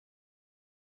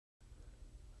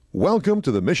Welcome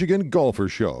to the Michigan Golfer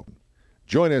Show.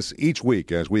 Join us each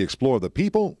week as we explore the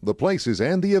people, the places,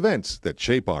 and the events that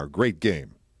shape our great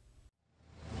game.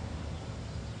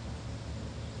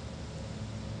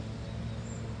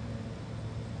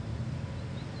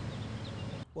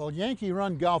 Well, Yankee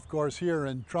Run Golf Course here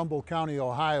in Trumbull County,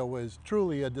 Ohio is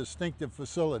truly a distinctive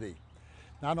facility.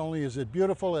 Not only is it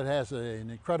beautiful, it has an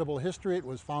incredible history. It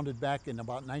was founded back in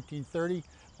about 1930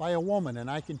 by a woman,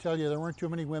 and I can tell you there weren't too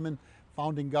many women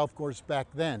founding golf course back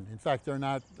then. In fact, there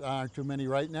aren't too many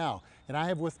right now. And I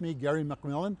have with me Gary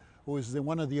McMillan, who is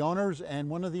one of the owners and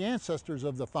one of the ancestors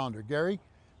of the founder. Gary,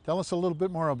 tell us a little bit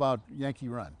more about Yankee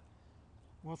Run.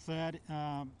 Well, Thad,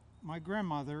 my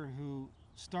grandmother, who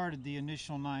started the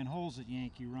initial 9 holes at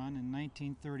Yankee Run in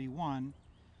 1931,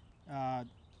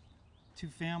 two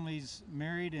families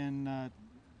married and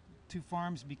 2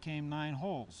 farms became 9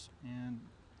 holes. And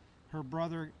her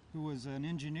brother, who was an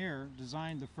engineer,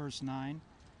 designed the first 9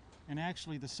 and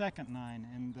actually the second 9.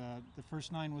 And the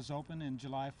first 9 was opened in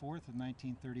July 4th of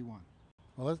 1931.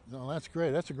 Well, that's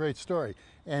great. That's a great story.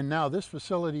 And now this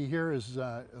facility here is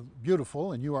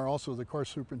beautiful, and you are also the course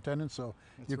superintendent, so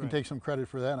you can take some credit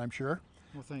for that, I'm sure.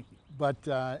 Well, thank you. But,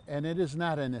 and it is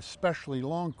not an especially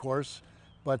long course,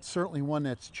 but certainly one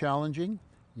that's challenging.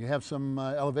 You have some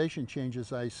elevation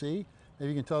changes, I see.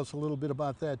 Maybe you can tell us a little bit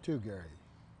about that too, Gary.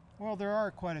 Well, there are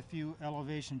quite a few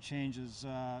elevation changes.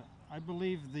 I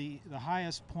believe the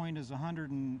highest point is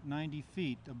 190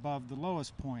 feet above the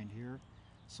lowest point here,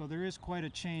 so there is quite a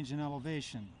change in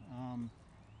elevation.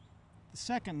 The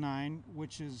second 9,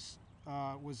 which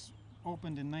was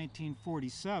opened in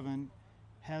 1947,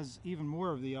 has even more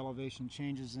of the elevation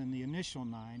changes than the initial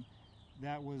 9.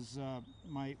 That was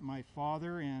my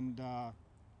father and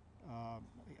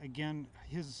again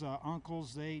his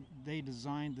uncles. They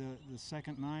designed the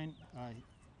second 9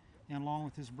 and along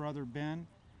with his brother Ben.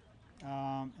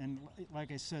 And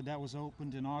like I said, that was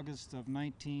opened in August of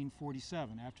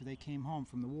 1947 after they came home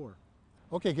from the war.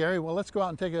 Okay, Gary, well, let's go out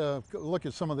and take a look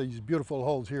at some of these beautiful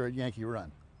holes here at Yankee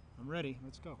Run. I'm ready.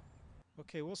 Let's go.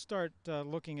 Okay, we'll start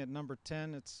looking at number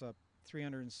 10. It's a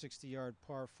 360-yard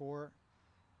par 4.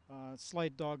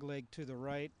 Slight dog leg to the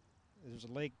right. There's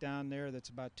a lake down there that's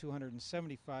about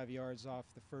 275 yards off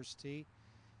the first tee.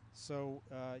 So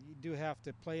you do have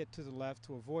to play it to the left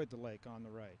to avoid the lake on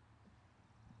the right.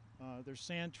 There's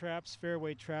sand traps,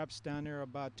 fairway traps down there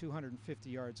about 250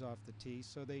 yards off the tee.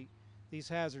 So these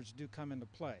hazards do come into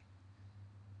play.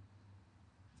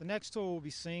 The next hole we'll be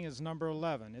seeing is number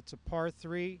 11. It's a par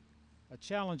 3. A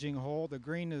challenging hole. The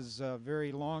green is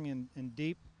very long and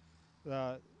deep.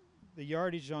 The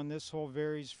yardage on this hole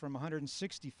varies from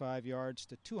 165 yards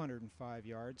to 205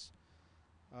 yards.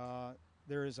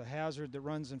 There is a hazard that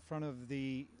runs in front of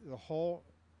the hole.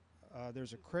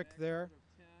 There's a creek there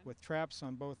with traps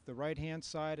on both the right-hand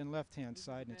side and left-hand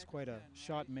side, and it's quite a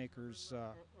shot maker's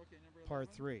par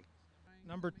 3.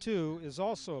 Number 2 is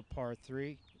also a par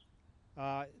 3.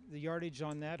 The yardage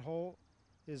on that hole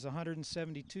is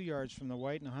 172 yards from the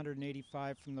white and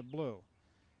 185 from the blue.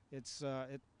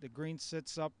 The green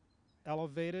sits up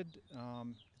elevated.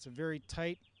 It's a very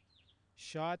tight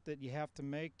shot that you have to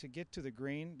make to get to the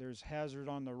green. There's hazard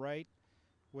on the right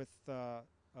with a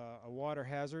water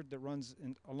hazard that runs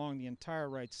along the entire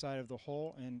right side of the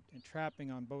hole and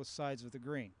trapping on both sides of the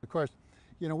green. Of course,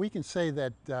 you know, we can say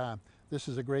that this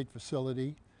is a great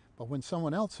facility, but when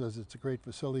someone else says it's a great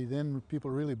facility, then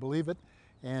people really believe it.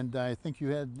 And I think you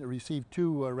had received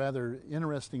 2 rather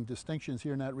interesting distinctions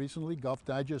here not recently. Golf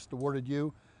Digest awarded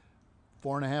you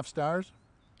 4.5 stars.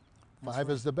 That's 5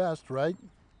 right. is the best, right?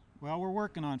 Well, we're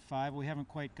working on 5. We haven't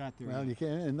quite got there yet. Well, you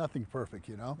can't, and nothing's perfect,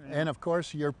 you know. Yeah. And of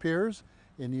course, your peers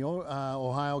in the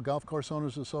Ohio Golf Course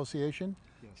Owners Association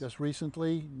just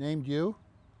recently named you.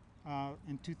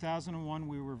 In 2001,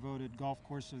 we were voted Golf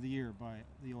Course of the Year by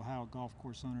the Ohio Golf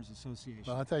Course Owners Association.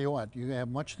 Well, I'll tell you what, you have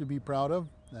much to be proud of,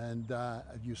 and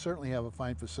you certainly have a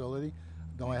fine facility.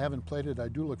 Though I haven't played it, I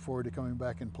do look forward to coming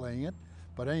back and playing it.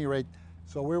 But at any rate,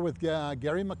 so we're with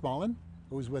Gary McMillan,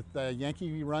 who's with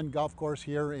Yankee Run Golf Course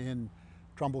here in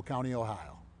Trumbull County,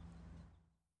 Ohio.